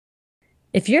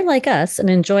If you're like us and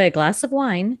enjoy a glass of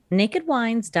wine,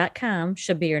 nakedwines.com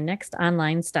should be your next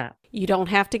online stop. You don't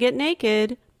have to get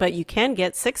naked, but you can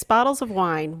get 6 bottles of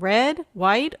wine, red,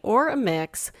 white, or a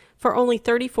mix, for only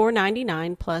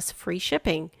 $34.99 plus free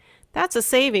shipping. That's a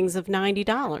savings of Or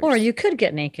 $90. you could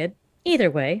get naked.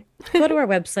 Either way, go to our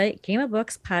website,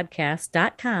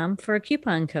 gameofbookspodcast.com, for a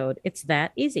coupon code. It's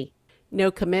that easy.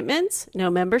 No commitments, no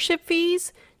membership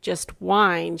fees, just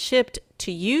wine shipped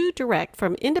to you direct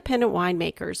from independent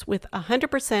winemakers with a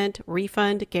 100%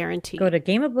 refund guarantee. Go to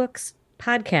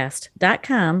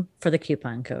gameofbookspodcast.com for the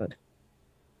coupon code.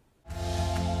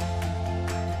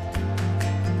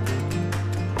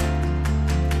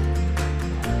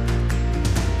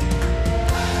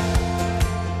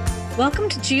 Welcome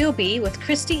to GOB with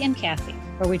Christy and Kathy,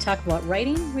 where we talk about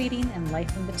writing, reading, and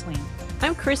life in between.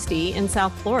 I'm Christy in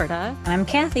South Florida. I'm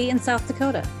Kathy in South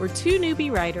Dakota. We're two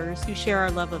newbie writers who share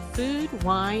our love of food,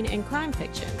 wine, and crime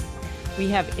fiction. We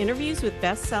have interviews with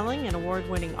best-selling and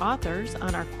award-winning authors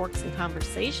on our Corks and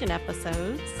Conversation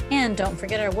episodes. And don't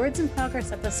forget our Words in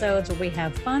Progress episodes, where we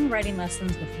have fun writing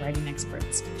lessons with writing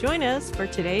experts. Join us for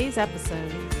today's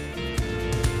episode.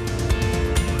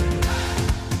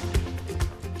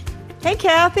 Hey,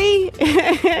 Kathy.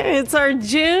 It's our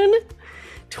June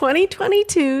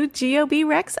 2022 GOB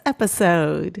Rex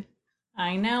episode.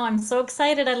 I know. I'm so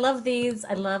excited. I love these.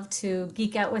 I love to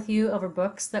geek out with you over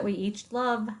books that we each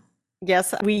love.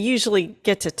 Yes, we usually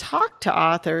get to talk to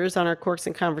authors on our Corks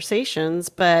and Conversations,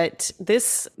 but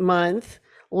this month,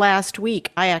 last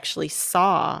week, I actually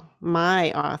saw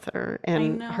my author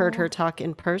and heard her talk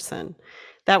in person.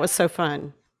 That was so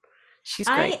fun. She's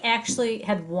great. I actually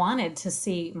had wanted to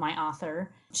see my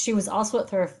author. She was also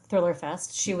at Thriller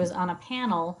Fest. She was on a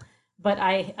panel, but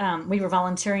we were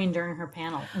volunteering during her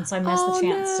panel, and so I missed the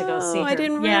chance to go see her. I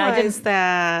didn't realize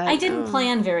that. I didn't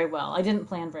plan very well.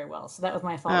 So that was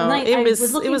my fault. And it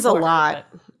was a lot.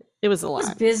 It was a lot. It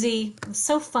was busy. It was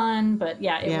so fun, but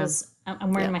it was.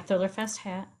 I'm wearing my Thriller Fest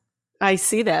hat. I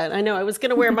see that. I know I was going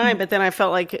to wear mine, but then I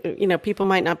felt like, people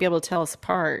might not be able to tell us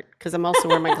apart because I'm also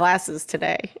wearing my glasses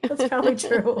today. That's probably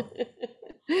true.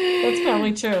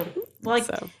 Well, I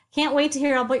can't wait to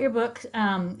hear all about your book.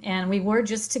 And we were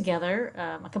just together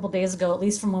a couple days ago, at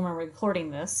least from when we're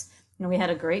recording this. We had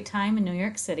a great time in New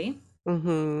York City.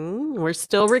 Mm-hmm. We're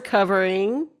still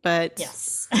recovering, but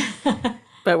yes,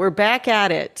 but we're back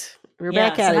at it.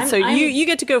 Back at it. So you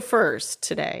get to go first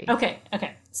today. Okay.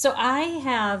 So I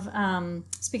have,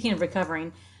 speaking of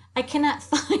recovering, I cannot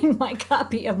find my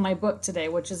copy of my book today,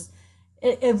 which is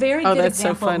a very good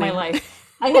example of my life.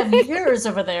 I have yours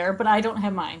over there, but I don't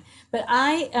have mine. But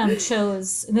I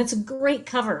chose, and it's a great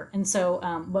cover. And so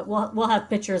but we'll have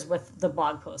pictures with the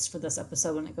blog post for this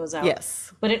episode when it goes out.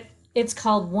 Yes. But it's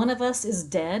called One of Us is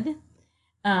Dead.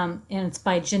 And it's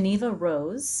by Geneva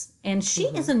Rose. And she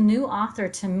is a new author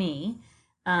to me.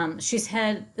 This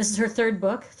is her third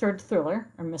thriller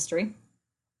or mystery.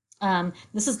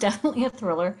 This is definitely a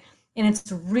thriller, and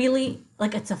it's really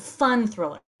it's a fun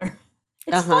thriller.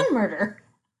 It's fun murder.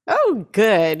 Oh,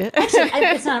 good. Actually,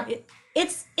 it's not.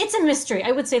 It's a mystery.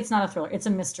 I would say it's not a thriller. It's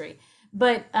a mystery.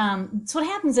 But so what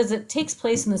happens is it takes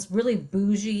place in this really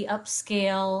bougie,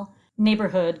 upscale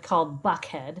neighborhood called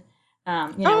Buckhead.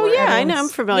 I know. I'm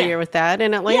familiar with that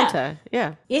in Atlanta.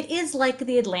 Yeah. It is like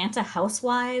the Atlanta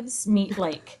Housewives meet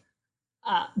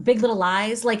Big Little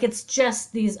Lies. It's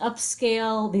just these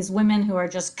these women who are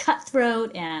just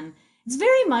cutthroat, and it's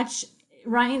very much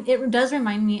it does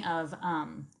remind me of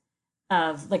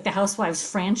the Housewives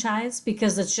franchise,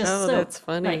 because it's just that's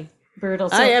funny. Brutal.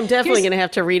 So I am definitely going to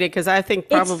have to read it, because I think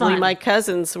probably my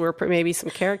cousins were maybe some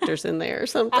characters in there or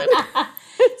something.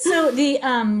 So the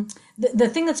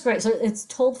thing that's great, so it's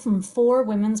told from 4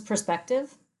 women's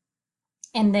perspective,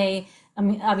 and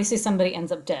obviously somebody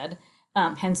ends up dead,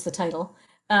 hence the title.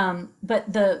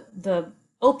 But the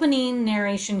opening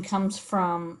narration comes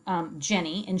from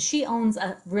Jenny, and she owns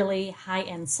a really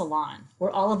high-end salon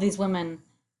where all of these women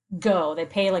go. They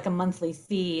pay a monthly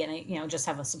fee, and they, just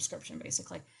have a subscription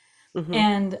basically. Mm-hmm.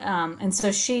 And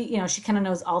so she kind of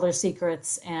knows all their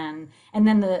secrets, and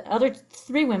then the other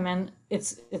 3 women,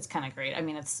 it's kind of great. I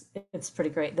mean, it's pretty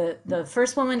great. The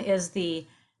first woman is the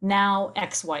now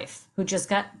ex-wife who just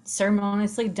got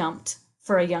ceremoniously dumped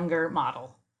for a younger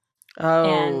model. Oh.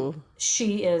 And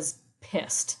she is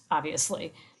pissed,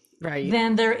 obviously. Right.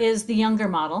 Then there is the younger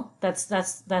model.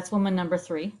 That's woman number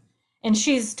 3. And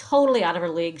she's totally out of her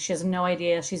league. She has no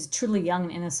idea. She's truly young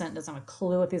and innocent, doesn't have a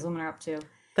clue what these women are up to.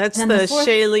 That's the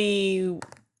Shailene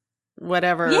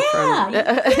whatever. Yeah,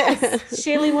 yes.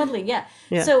 Shailene Woodley, yeah.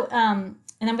 So, and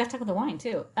I'm going to talk about the wine,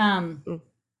 too,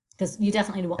 because you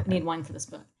definitely need wine for this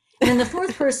book. And then the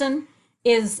fourth person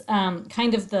is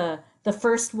kind of the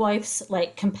first wife's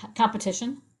like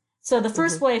competition. So the Hmm.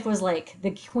 first wife was like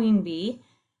the queen bee,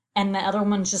 and the other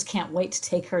woman just can't wait to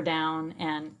take her down.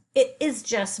 And it is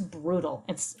just brutal.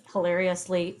 It's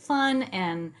hilariously fun,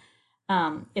 and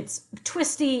it's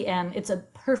twisty, and it's a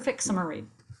perfect summer read.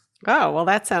 Oh, well,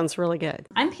 that sounds really good.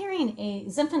 I'm pairing a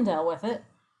Zinfandel with it.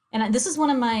 And this is one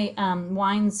of my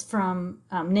wines from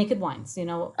Naked Wines, you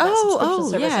know, that Oh, subscription oh,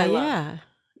 service yeah, I love. yeah,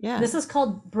 yeah. This is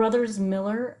called Brothers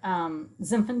Miller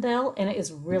Zinfandel, and it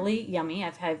is really yummy.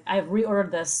 I've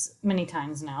reordered this many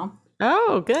times now,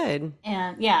 Oh, good.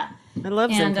 and yeah, I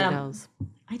love and Zinfandels.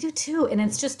 I do too. And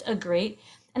it's just a great.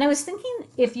 And I was thinking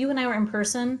if you and I were in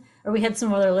person, or we had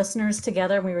some other listeners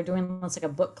together, and we were doing this like a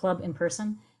book club in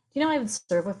person. Do you know what I would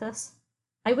serve with this?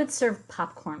 I would serve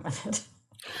popcorn with it.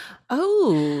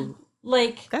 Oh,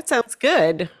 Like, that sounds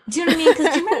good. do you know what I mean?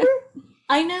 Because do you remember?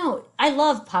 I know I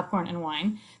love popcorn and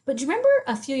wine, but do you remember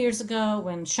a few years ago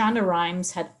when Shonda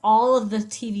Rhimes had all of the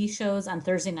TV shows on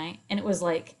Thursday night, and it was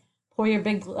like pour your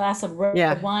big glass of red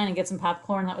Yeah, wine and get some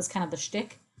popcorn. That was kind of the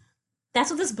shtick. That's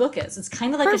what this book is. It's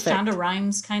kind of like a Shonda perfect.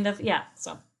 Rhimes kind of, yeah.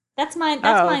 So that's mine.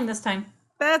 That's Oh, mine this time.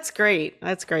 that's great.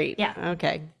 That's great. Yeah,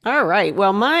 Okay. All right.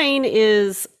 Well, mine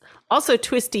is also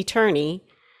twisty turny,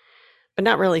 but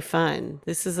not really fun.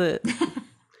 This is a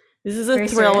very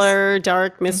serious. thriller,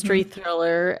 dark Hmm. mystery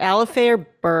thriller. Alifair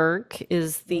Burke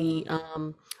is the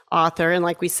author, and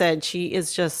like we said, she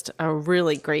is just a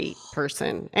really great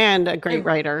person and a great Yeah,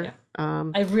 writer.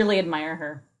 I really admire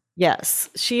her. Yes,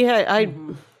 she had.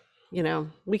 Hmm.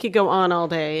 We could go on all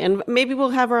day, and maybe we'll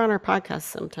have her on our podcast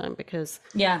sometime because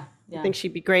Yeah, I yeah. think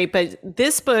she'd be great. But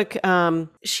this book,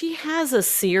 she has a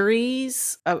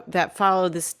series that follow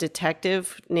this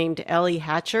detective named Ellie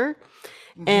Hatcher.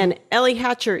 Hmm. And Ellie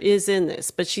Hatcher is in this,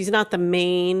 but she's not the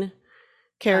main Oh.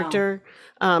 character.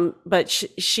 But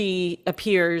she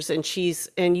appears,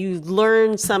 and you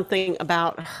learn something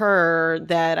about her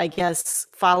that I guess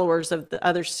followers of the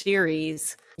other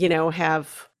series,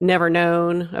 have never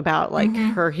known about, like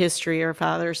Hmm. her history or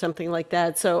father or something like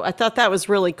that. So I thought that was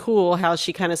really cool how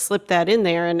she kind of slipped that in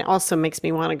there, and also makes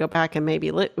me want to go back and maybe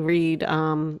read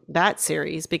that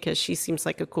series because she seems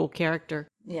like a cool character.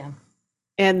 Yeah.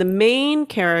 And the main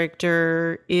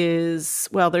character is,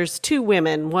 well, there's two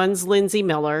women. One's Lindsay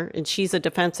Miller, and she's a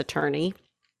defense attorney.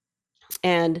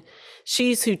 And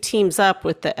she's who teams up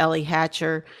with the Ellie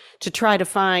Hatcher to try to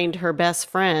find her best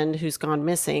friend who's gone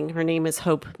missing. Her name is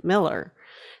Hope Miller.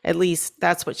 At least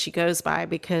that's what she goes by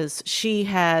because she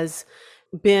has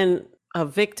been a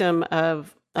victim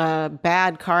of a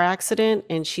bad car accident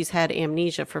and she's had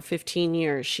amnesia for 15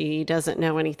 years. She doesn't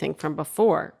know anything from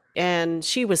before. And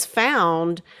she was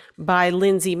found by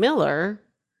Lindsay Miller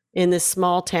in this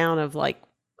small town of like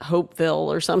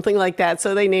Hopeville or something like that.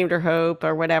 So they named her Hope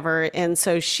or whatever. And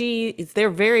so they're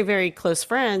very, very close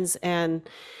friends. And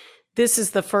this is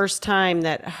the first time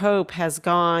that Hope has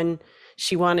gone.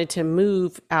 She wanted to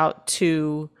move out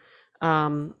to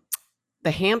um,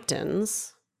 the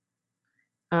Hamptons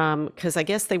because I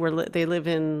guess they live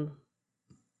in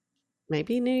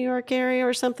maybe New York area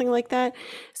or something like that.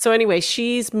 So anyway,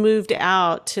 she's moved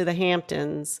out to the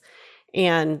Hamptons,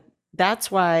 and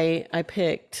that's why I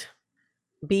picked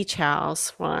Beach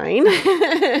House wine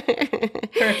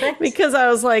Perfect. because I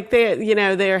was like,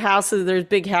 their houses, there's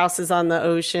big houses on the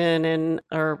ocean,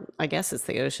 or I guess it's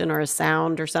the ocean or a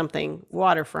sound or something,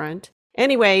 waterfront.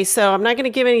 Anyway, so I'm not going to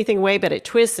give anything away, but it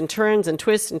twists and turns and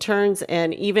twists and turns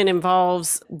and even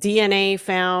involves DNA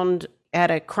found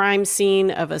at a crime scene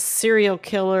of a serial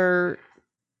killer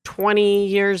 20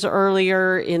 years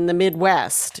earlier in the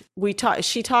Midwest.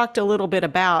 She talked a little bit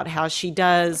about how she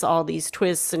does all these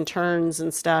twists and turns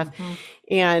and stuff. Hmm.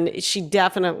 And she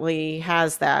definitely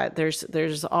has that.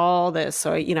 There's all this.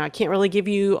 So, I can't really give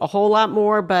you a whole lot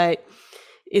more, but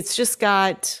it's just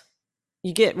got,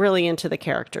 you get really into the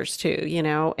characters too,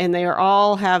 and they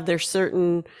all have their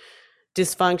certain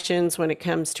dysfunctions when it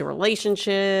comes to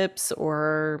relationships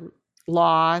or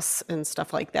loss and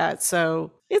stuff like that.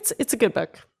 So it's a good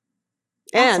book.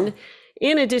 And Awesome.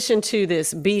 in addition to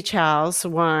this beach house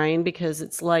wine, because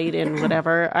it's light and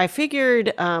whatever, I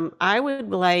figured I would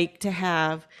like to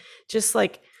have just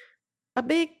like a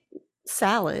big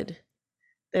salad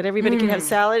that everybody could have Mm,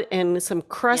 salad and some yum.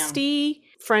 crusty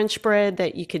French bread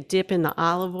that you could dip in the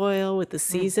olive oil with the Hmm.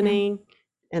 seasoning,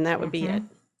 and that would be Hmm. it.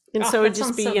 And Oh, so it'd that just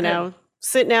sounds be, so good.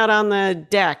 sitting out on the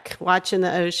deck watching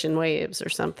the ocean waves or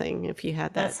something if you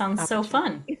had That that sounds so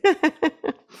opportunity.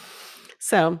 fun.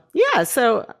 So, yeah,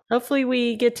 so hopefully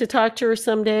we get to talk to her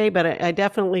someday, but I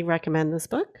definitely recommend this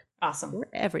book. Awesome. For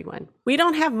everyone. We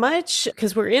don't have much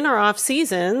because we're in our off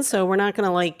season, so we're not going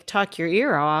to like talk your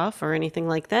ear off or anything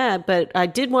like that. But I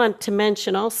did want to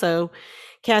mention also,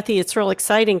 Kathy, it's real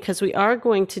exciting because we are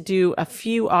going to do a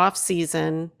few off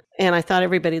season. And I thought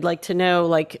everybody'd like to know,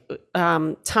 like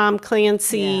Tom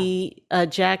Clancy,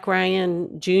 Jack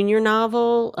Ryan Jr.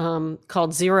 novel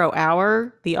called 0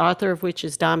 Hour, the author of which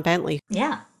is Don Bentley.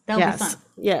 Yeah, that'll be fun.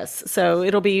 Yes. So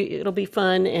it'll be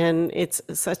fun, and it's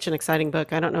such an exciting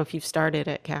book. I don't know if you've started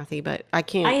it, Kathy, but I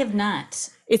can't. I have not.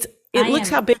 It looks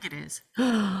how big it is.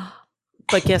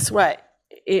 But guess what?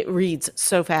 It reads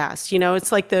so fast. You know,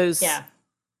 it's like those. Yeah.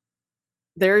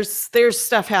 There's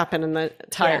stuff happening the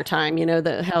entire time. You know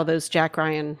how those Jack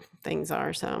Ryan things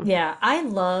are. So yeah, I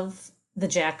love the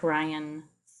Jack Ryan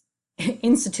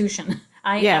institution.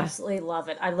 I absolutely love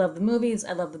it. I love the movies.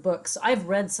 I love the books. I've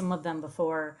read some of them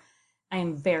before. I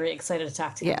am very excited to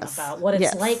talk to him about what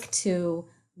it's like to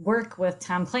work with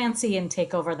Tom Clancy and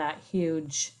take over that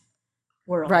huge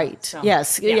world. Right. So,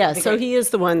 yes. So he is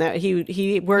the one that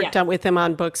he worked on with him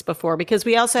on books before, because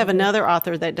we also have another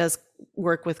author that does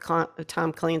work with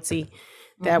Tom Clancy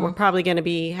that we're probably going to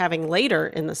be having later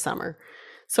in the summer.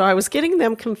 So I was getting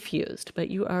them confused, but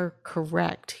you are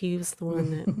correct. He was the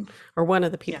one that, or one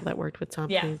of the people that worked with Tom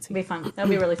Clancy. Yeah, it'll be fun. That'll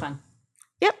be really fun.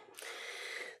 Yep.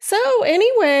 So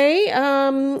anyway,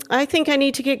 I think I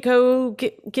need to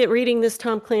get reading this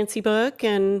Tom Clancy book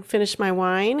and finish my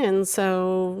wine. And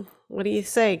so, what do you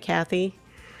say, Kathy?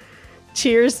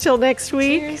 Cheers till next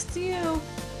week. Cheers to you.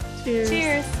 Cheers.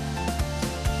 Cheers.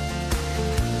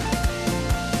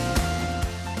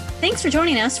 Thanks for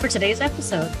joining us for today's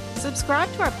episode.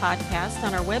 Subscribe to our podcast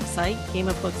on our website,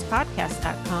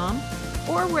 gameofbookspodcast.com,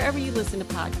 or wherever you listen to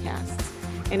podcasts.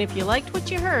 And if you liked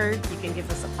what you heard, you can give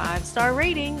us a 5-star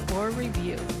rating or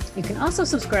review. You can also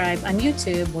subscribe on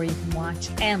YouTube, where you can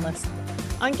watch and listen.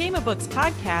 On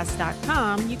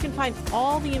gameofbookspodcast.com, you can find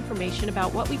all the information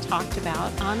about what we talked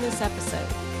about on this episode.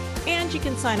 And you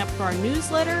can sign up for our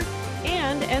newsletter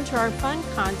and enter our fun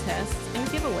contests and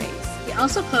giveaways. We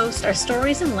also post our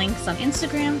stories and links on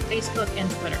Instagram, Facebook, and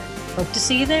Twitter. Hope to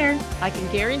see you there. I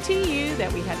can guarantee you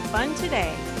that we had fun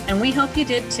today. And we hope you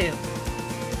did too.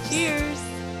 Cheers.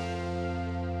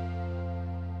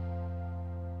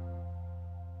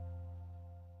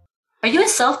 Are you a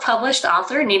self-published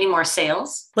author needing more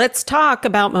sales? Let's talk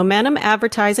about momentum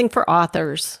advertising for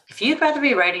authors. If you'd rather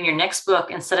be writing your next book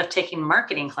instead of taking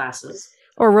marketing classes,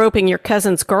 or roping your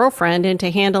cousin's girlfriend into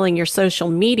handling your social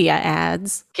media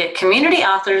ads, get Community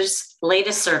Authors'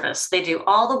 latest service. They do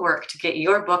all the work to get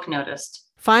your book noticed.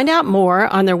 Find out more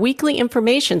on their weekly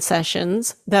information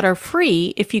sessions that are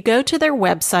free if you go to their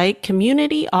website,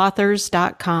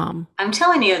 communityauthors.com. I'm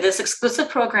telling you, this exclusive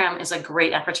program is a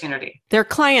great opportunity. Their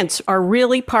clients are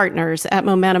really partners at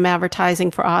Momentum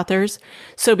Advertising for Authors,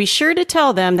 so be sure to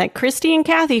tell them that Christy and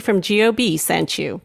Kathy from GOB sent you.